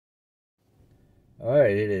All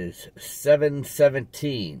right, it is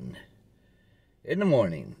 7:17 in the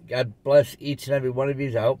morning. God bless each and every one of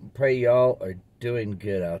you. I hope and pray y'all are doing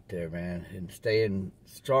good out there, man, and staying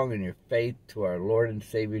strong in your faith to our Lord and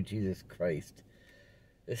Savior Jesus Christ.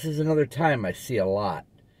 This is another time I see a lot,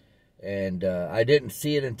 and I didn't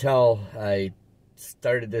see it until I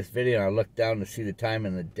started this video, and I looked down to see the time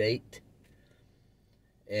and the date,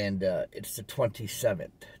 and it's the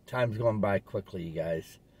 27th. Time's going by quickly, you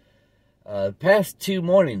guys. The past 2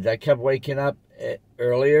 mornings, I kept waking up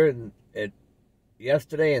earlier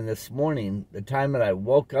yesterday and this morning, the time that I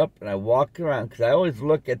woke up and I walked around, because I always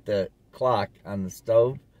look at the clock on the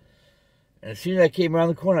stove. And as soon as I came around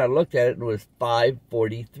the corner, I looked at it and it was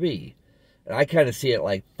 5:43. And I kind of see it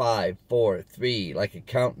like 5, 4, 3, like a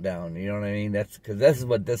countdown. You know what I mean? That's because this is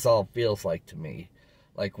what this all feels like to me.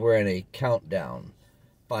 Like we're in a countdown,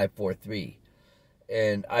 5, 4, 3.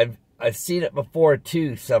 And I've seen it before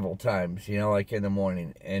too several times, you know, like in the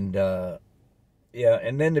morning. And yeah,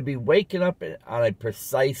 and then to be waking up on a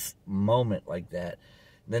precise moment like that,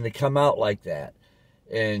 and then to come out like that,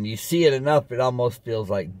 and you see it enough, it almost feels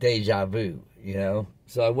like deja vu, you know.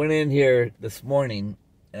 So I went in here this morning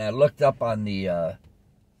and I looked up on the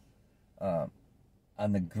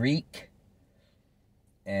Greek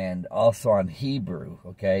and also on Hebrew.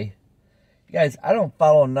 Okay. Guys, I don't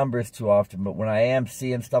follow numbers too often, but when I am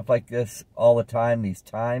seeing stuff like this all the time, these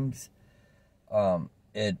times,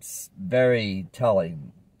 it's very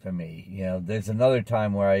telling for me. You know, there's another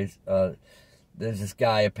time where there's this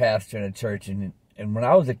guy, a pastor in a church, and when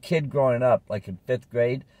I was a kid growing up, like in 5th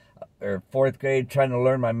grade or 4th grade, trying to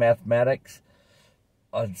learn my mathematics,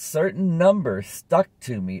 a certain number stuck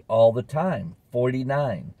to me all the time,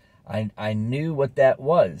 49. I knew what that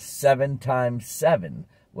was. 7 times 7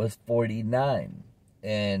 was 49.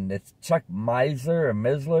 And it's Chuck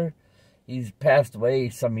Misler. He's passed away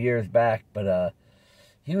some years back, but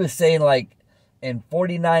he was saying like in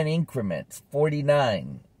 49 increments,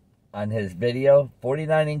 49 on his video,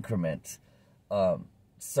 49 increments,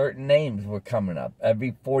 certain names were coming up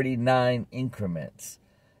every 49 increments.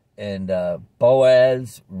 And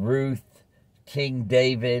Boaz, Ruth, King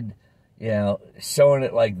David, you know, showing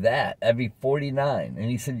it like that, every 49. And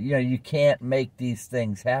he said, you know, you can't make these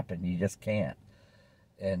things happen. You just can't.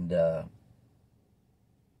 And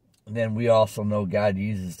then we also know God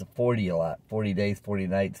uses the 40 a lot. 40 days, 40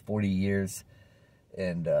 nights, 40 years,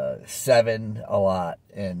 and 7 a lot.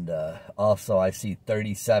 And also I see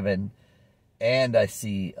 37, and I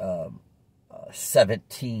see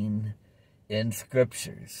 17 in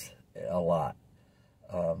scriptures a lot.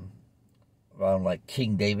 Around like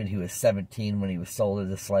King David, he was 17 when he was sold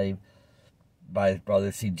as a slave by his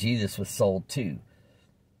brothers. See, Jesus was sold too.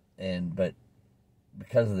 But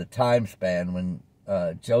because of the time span when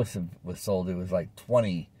Joseph was sold, it was like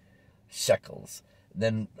 20 shekels.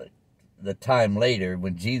 Then the time later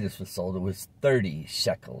when Jesus was sold, it was 30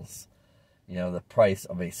 shekels. You know, the price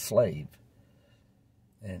of a slave.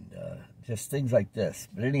 And just things like this.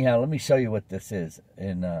 But anyhow, let me show you what this is.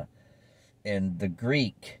 In the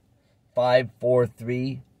Greek,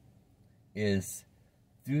 543 is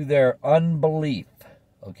through their unbelief,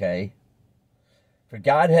 okay? For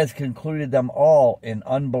God has concluded them all in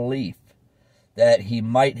unbelief, that he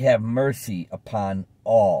might have mercy upon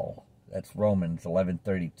all. That's Romans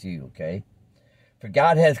 11:32, okay? For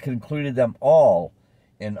God has concluded them all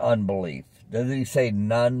in unbelief. Doesn't he say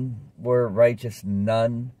none were righteous?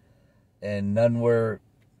 None. And none were,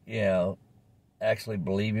 you know, actually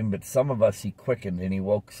believing, but some of us he quickened and he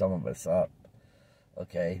woke some of us up,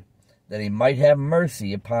 okay, that he might have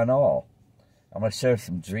mercy upon all. I'm going to share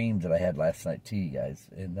some dreams that I had last night to you guys,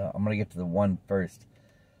 and I'm going to get to the one first.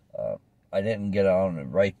 I didn't get on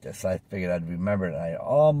and write this. I figured I'd remember it, and I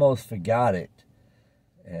almost forgot it,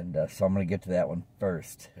 and so I'm going to get to that one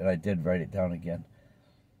first, and I did write it down again.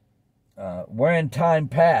 Where in time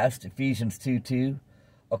past, Ephesians 2:2,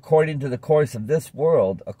 according to the course of this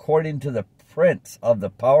world, according to the prince of the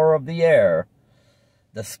power of the air,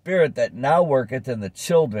 the spirit that now worketh in the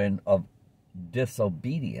children of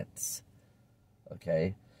disobedience.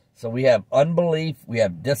 Okay, so we have unbelief, we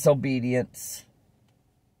have disobedience,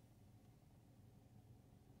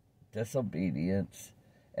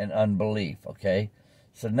 and unbelief. Okay,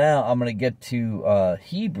 so now I'm going to get to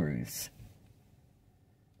Hebrews.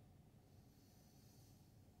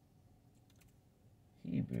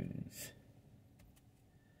 Hebrews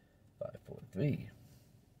 5:43.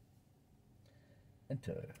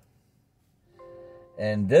 Enter.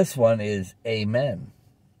 And this one is amen.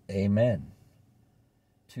 Amen.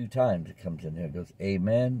 2 times it comes in here. It goes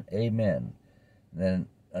amen, amen. And then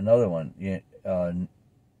another one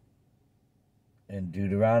in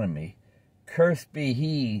Deuteronomy. Cursed be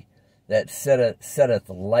he that setteth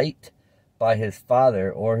light by his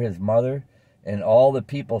father or his mother. And all the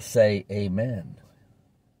people say, Amen.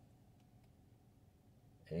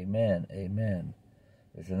 Amen. Amen.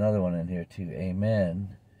 There's another one in here too.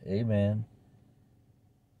 Amen. Amen.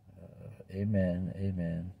 Amen.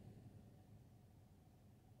 Amen.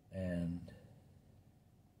 And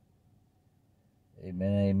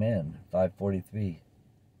amen. Amen. 543.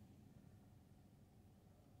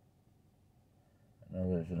 I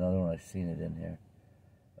know there's another one. I've seen it in here.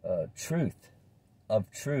 Truth. Of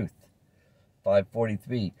truth.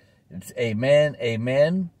 543. It's amen.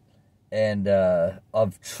 Amen. And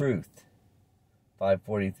of truth.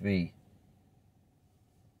 543.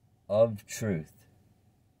 Of truth.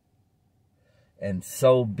 And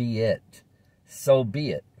so be it. So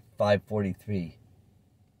be it. 543.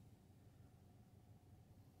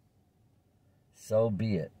 So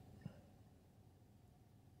be it.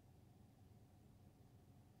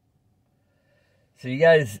 So you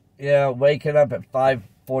guys, waking up at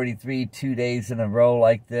 5:43 2 days in a row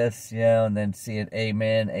like this, and then seeing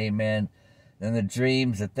amen, amen. Then the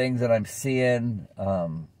dreams, the things that I'm seeing.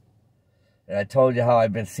 And I told you how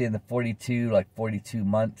I've been seeing the 42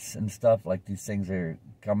 months and stuff. Like these things are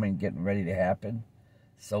coming, getting ready to happen.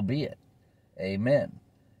 So be it. Amen.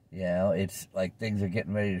 It's like things are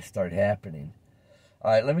getting ready to start happening.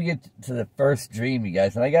 All right, let me get to the first dream, you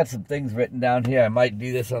guys. And I got some things written down here. I might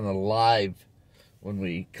do this on the live when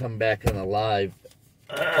we come back on the live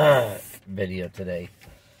video today.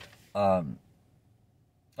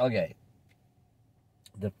 Okay.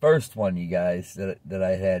 The first one, you guys, that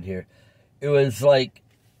I had here, it was like,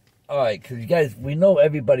 all right, because you guys, we know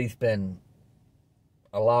everybody's been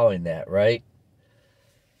allowing that, right?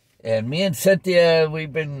 And me and Cynthia,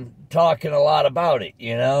 we've been talking a lot about it,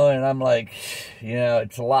 and I'm like,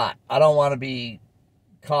 it's a lot. I don't want to be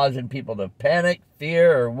causing people to panic,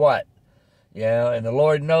 fear, or what. And the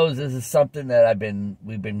Lord knows this is something that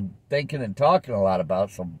we've been thinking and talking a lot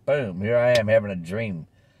about. So boom, here I am having a dream.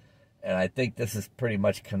 And I think this is pretty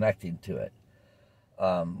much connecting to it.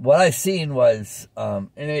 What I seen was, and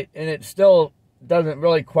it still doesn't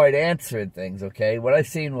really quite answer things, okay? What I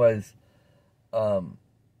seen was, it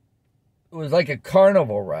was like a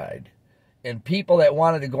carnival ride. And people that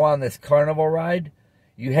wanted to go on this carnival ride,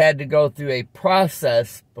 you had to go through a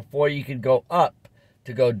process before you could go up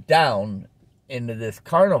to go down into this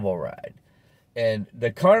carnival ride. And the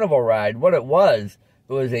carnival ride, what it was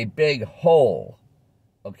a big hole,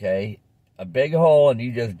 okay? A big hole, and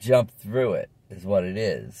you just jump through it is what it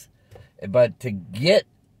is. But to get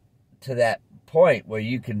to that point where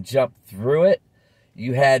you can jump through it,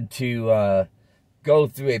 you had to go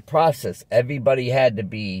through a process. Everybody had to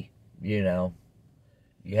be, you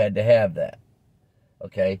had to have that,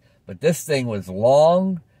 okay? But this thing was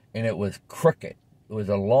long, and it was crooked. It was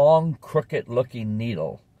a long, crooked-looking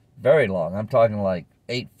needle. Very long. I'm talking like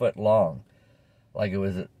 8 foot long. Like it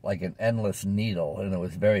was like an endless needle, and it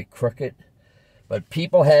was very crooked. But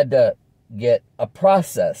people had to get a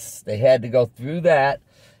process. They had to go through that,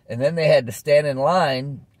 and then they had to stand in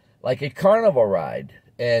line like a carnival ride.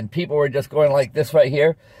 And people were just going like this right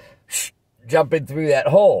here, jumping through that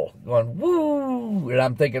hole, going, woo! And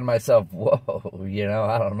I'm thinking to myself, whoa,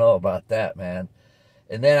 I don't know about that, man.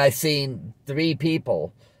 And then I seen 3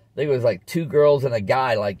 people. I think it was like 2 girls and a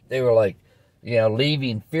guy. Like they were like,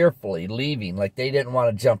 leaving fearfully, like they didn't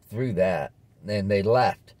want to jump through that. And they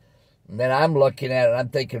left. And then I'm looking at it, and I'm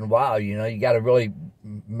thinking, wow, you got to really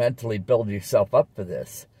mentally build yourself up for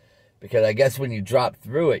this. Because I guess when you drop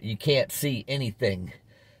through it, you can't see anything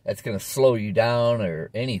that's going to slow you down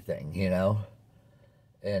or anything,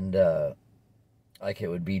 And like it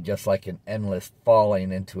would be just like an endless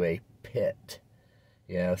falling into a pit.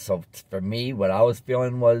 So for me, what I was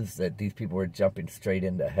feeling was that these people were jumping straight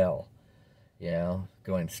into hell.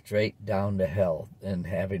 Going straight down to hell and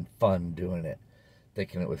having fun doing it,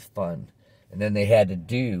 thinking it was fun. And then they had to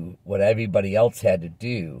do what everybody else had to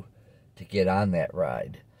do to get on that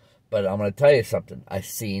ride. But I'm going to tell you something. I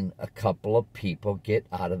seen a couple of people get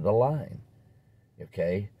out of the line.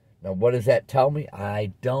 Okay? Now, what does that tell me?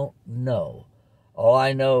 I don't know. All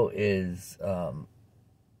I know is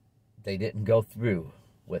they didn't go through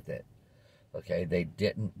with it. Okay? They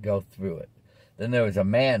didn't go through it. Then there was a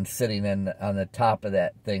man sitting on the top of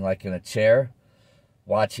that thing, like in a chair,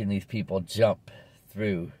 watching these people jump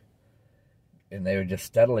through. And they were just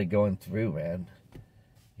steadily going through, man.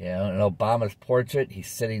 In Obama's portrait, he's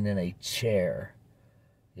sitting in a chair,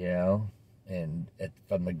 and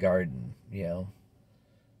from the garden,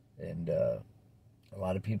 And a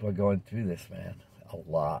lot of people are going through this, man. A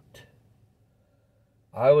lot.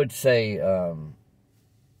 I would say,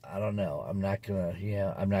 I don't know. I'm not gonna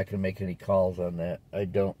make any calls on that. I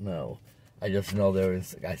don't know. I just know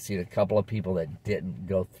I seen a couple of people that didn't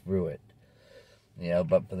go through it.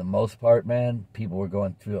 But for the most part, man, people were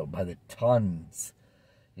going through it by the tons,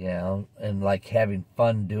 and like having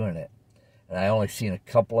fun doing it. And I only seen a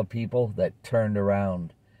couple of people that turned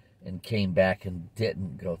around and came back and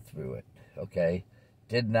didn't go through it, okay?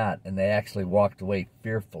 Did not, and they actually walked away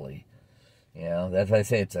fearfully. That's why I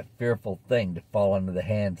say it's a fearful thing to fall into the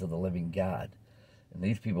hands of the living God. And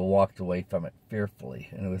these people walked away from it fearfully.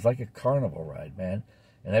 And it was like a carnival ride, man.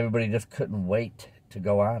 And everybody just couldn't wait to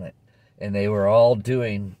go on it. And they were all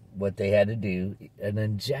doing what they had to do, an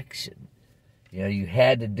injection. You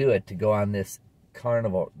had to do it to go on this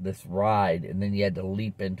carnival, this ride, and then you had to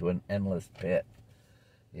leap into an endless pit.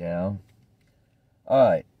 All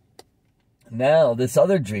right. Now, this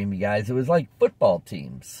other dream, you guys, it was like football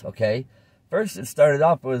teams, okay? First, it started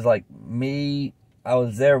off, it was like me, I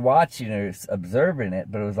was there watching or observing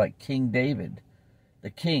it, but it was like King David. The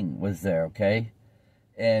king was there, okay?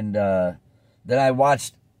 And then I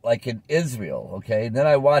watched, like in Israel, okay? Then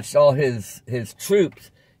I watched all his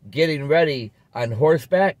troops getting ready on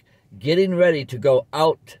horseback, getting ready to go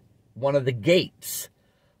out one of the gates,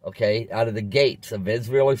 okay? Out of the gates of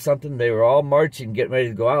Israel or something. They were all marching, getting ready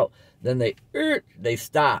to go out. Then they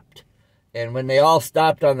stopped. And when they all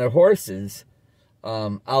stopped on their horses,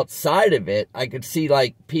 outside of it, I could see,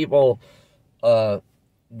 like, people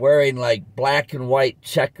wearing, like, black and white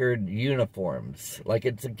checkered uniforms. Like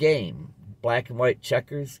it's a game. Black and white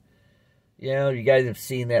checkers. You guys have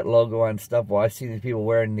seen that logo on stuff. Well, I've seen these people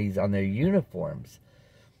wearing these on their uniforms.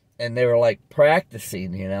 And they were, like,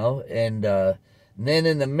 practicing, And then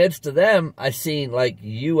in the midst of them, I seen, like,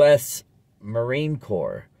 U.S. Marine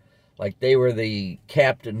Corps. Like they were the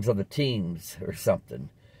captains of the teams or something.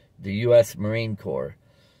 The U.S. Marine Corps.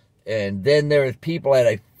 And then there was people at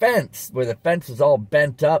a fence where the fence was all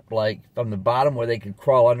bent up, like from the bottom where they could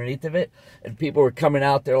crawl underneath of it. And people were coming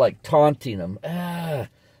out there like taunting them.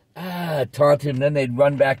 Taunting them. Then they'd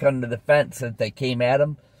run back under the fence as they came at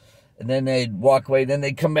them. And then they'd walk away. Then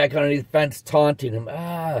they'd come back underneath the fence taunting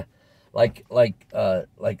them. Like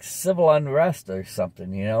civil unrest or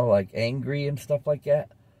something, like angry and stuff like that.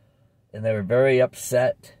 And they were very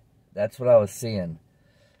upset. That's what I was seeing.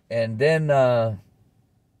 And then, okay,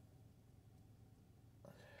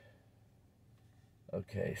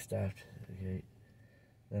 stopped. Okay.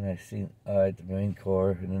 Then I seen, the Marine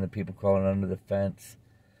Corps, and then the people crawling under the fence.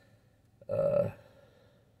 All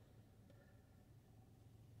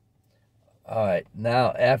right,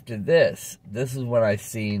 now after this is when I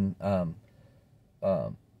seen,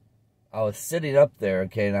 I was sitting up there,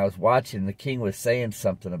 okay, and I was watching. The king was saying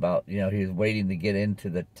something about, he was waiting to get into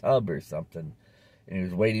the tub or something. And he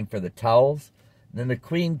was waiting for the towels. And then the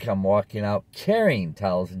queen come walking out carrying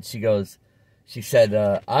towels. And she said,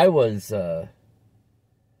 I was to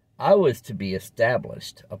be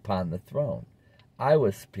established upon the throne. I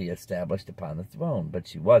was to be established upon the throne, but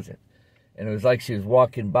she wasn't. And it was like she was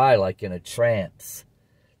walking by like in a trance.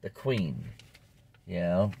 The queen,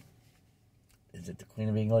 Is it the Queen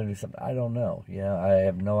of England or something? I don't know. I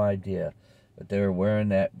have no idea. But they were wearing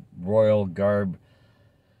that royal garb.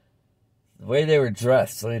 The way they were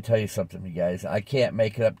dressed, let me tell you something, you guys. I can't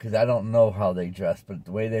make it up because I don't know how they dressed. But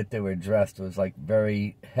the way that they were dressed was like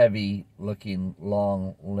very heavy-looking,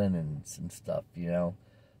 long linens and stuff,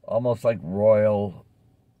 Almost like royal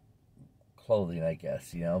clothing, I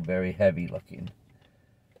guess, Very heavy-looking.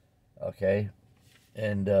 Okay?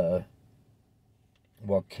 And,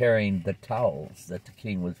 while carrying the towels that the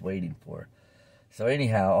king was waiting for. So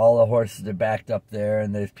anyhow, all the horses are backed up there,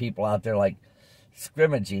 and there's people out there like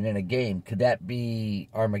scrimmaging in a game. Could that be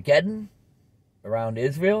Armageddon around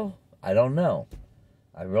Israel? I don't know.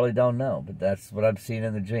 I really don't know, but that's what I've seen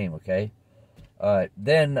in the dream, okay?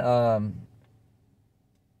 Then,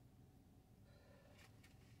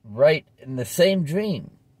 right in the same dream,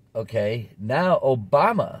 okay, now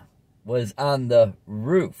Obama was on the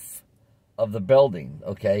roof of the building,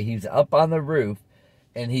 okay? He's up on the roof,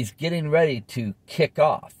 and he's getting ready to kick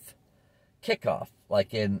off,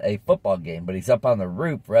 like in a football game, but he's up on the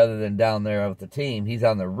roof rather than down there with the team. He's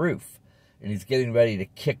on the roof, and he's getting ready to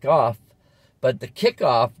kick off. But the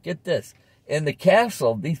kickoff, get this, in the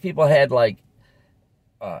castle, these people had like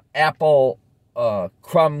apple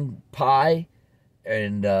crumb pie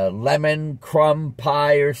and lemon crumb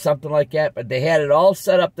pie or something like that, but they had it all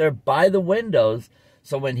set up there by the windows.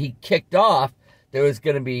 So when he kicked off, there was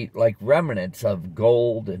going to be like remnants of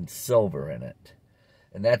gold and silver in it.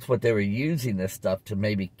 And that's what they were using this stuff to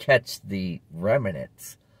maybe catch the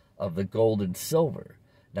remnants of the gold and silver.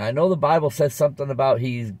 Now, I know the Bible says something about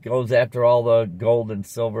he goes after all the gold and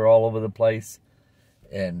silver all over the place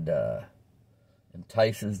and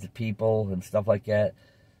entices the people and stuff like that.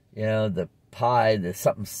 You know, the pie, there's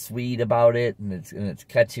something sweet about it, and it's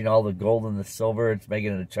catching all the gold and the silver. It's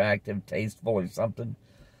making it attractive, tasteful, or something.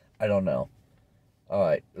 I don't know. All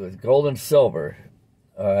right, it was gold and silver,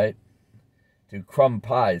 all right, to crumb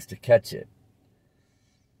pies to catch it.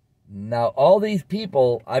 Now, all these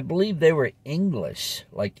people, I believe they were English,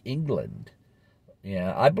 like England.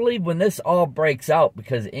 Yeah, I believe when this all breaks out,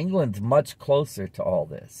 because England's much closer to all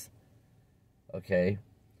this. Okay?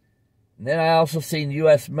 And then I also seen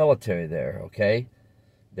U.S. military there, okay?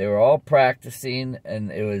 They were all practicing, and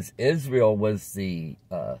it was Israel was the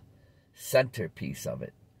centerpiece of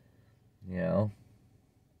it. You know?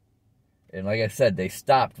 And like I said, they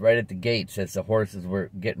stopped right at the gates as the horses were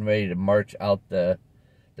getting ready to march out. The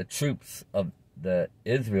troops of the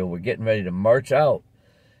Israel were getting ready to march out,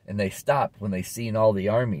 and they stopped when they seen all the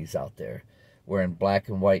armies out there wearing black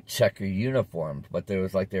and white checker uniforms. But there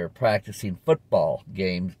was like they were practicing football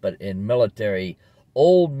games, but in military,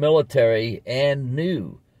 old military and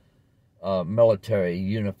new military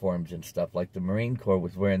uniforms and stuff. Like the Marine Corps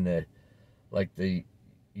was wearing like the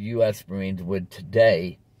U.S. Marines would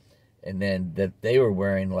today. And then that they were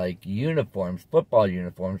wearing like uniforms, football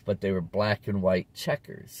uniforms, but they were black and white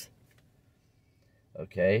checkers.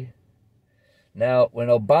 Okay? Now, when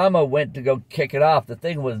Obama went to go kick it off, the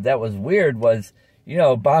thing that was weird was, you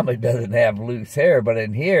know, Obama doesn't have loose hair, but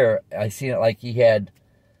in here, I seen it like he had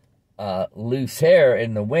loose hair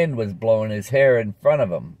and the wind was blowing his hair in front of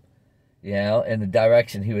him, you know, in the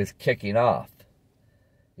direction he was kicking off.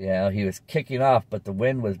 You know, he was kicking off, but the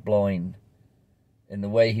wind was blowing in the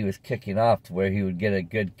way he was kicking off to where he would get a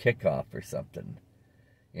good kickoff or something.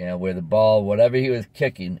 You know, where the ball, whatever he was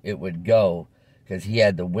kicking, it would go because he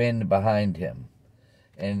had the wind behind him.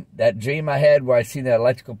 And that dream I had where I seen that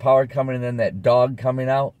electrical power coming and then that dog coming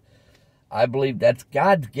out, I believe that's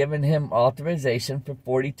God's given him authorization for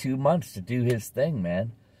 42 months to do his thing,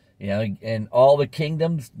 man. You know, in all the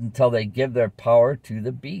kingdoms until they give their power to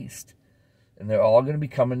the beast. And they're all going to be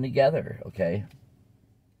coming together, okay?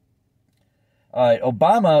 All right,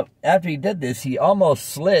 Obama, after he did this, he almost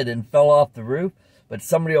slid and fell off the roof, but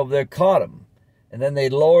somebody over there caught him. And then they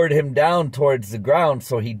lowered him down towards the ground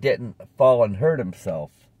so he didn't fall and hurt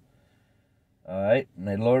himself. All right, and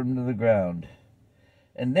they lowered him to the ground.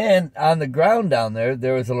 And then on the ground down there,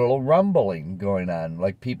 there was a little rumbling going on.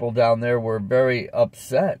 Like people down there were very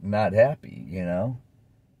upset, not happy, you know.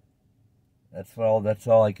 That's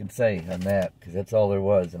all I can say on that, because that's all there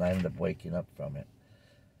was, and I ended up waking up from it.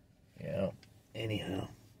 You know. Anyhow.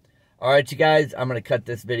 All right, you guys, I'm going to cut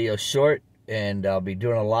this video short, and I'll be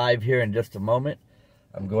doing a live here in just a moment.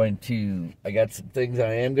 I got some things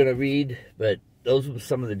I am going to read, but those were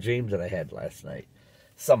some of the dreams that I had last night.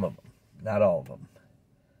 Some of them, not all of them.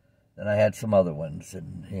 And I had some other ones,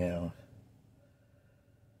 and, you know,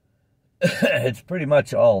 it's pretty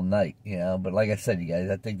much all night, you know, but like I said, you guys,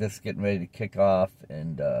 I think this is getting ready to kick off,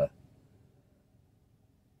 and,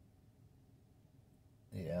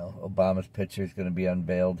 you know, Obama's picture is going to be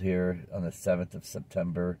unveiled here on the 7th of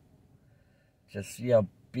September. Just, you know,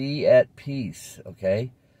 be at peace,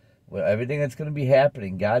 okay? Well, everything that's going to be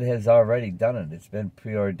happening, God has already done it. It's been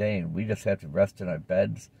preordained. We just have to rest in our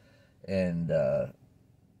beds and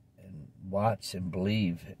watch and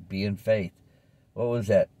believe, be in faith. What was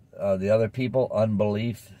that? The other people,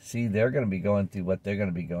 unbelief. See, they're going to be going through what they're going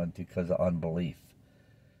to be going through because of unbelief.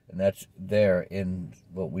 And that's there in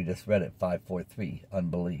what we just read at 5:43,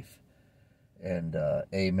 unbelief. And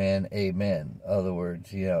amen, amen. In other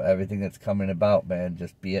words, you know, everything that's coming about, man,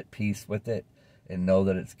 just be at peace with it and know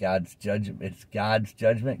that it's God's judgment. It's God's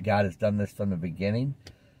judgment. God has done this from the beginning.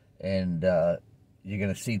 And you're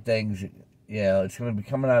going to see things, you know, it's going to be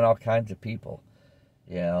coming on all kinds of people,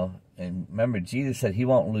 you know. And remember, Jesus said he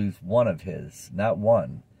won't lose one of his, not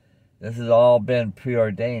one. This has all been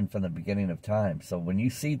preordained from the beginning of time. So when you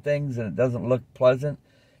see things and it doesn't look pleasant,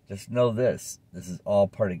 just know this. This is all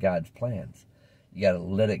part of God's plans. You got to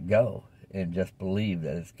let it go and just believe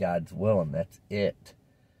that it's God's will and that's it.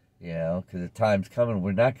 You know, because the time's coming,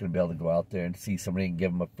 we're not going to be able to go out there and see somebody and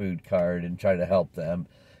give them a food card and try to help them.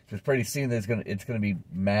 Because pretty soon it's going to be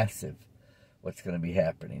massive what's going to be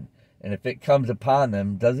happening. And if it comes upon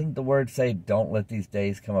them, doesn't the word say, don't let these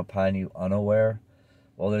days come upon you unaware?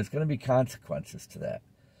 Well, there's going to be consequences to that.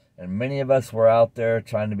 And many of us were out there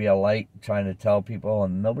trying to be a light, trying to tell people,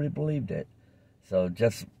 and nobody believed it. So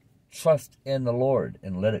just trust in the Lord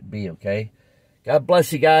and let it be, okay? God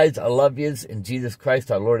bless you guys. I love yous in Jesus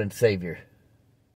Christ, our Lord and Savior.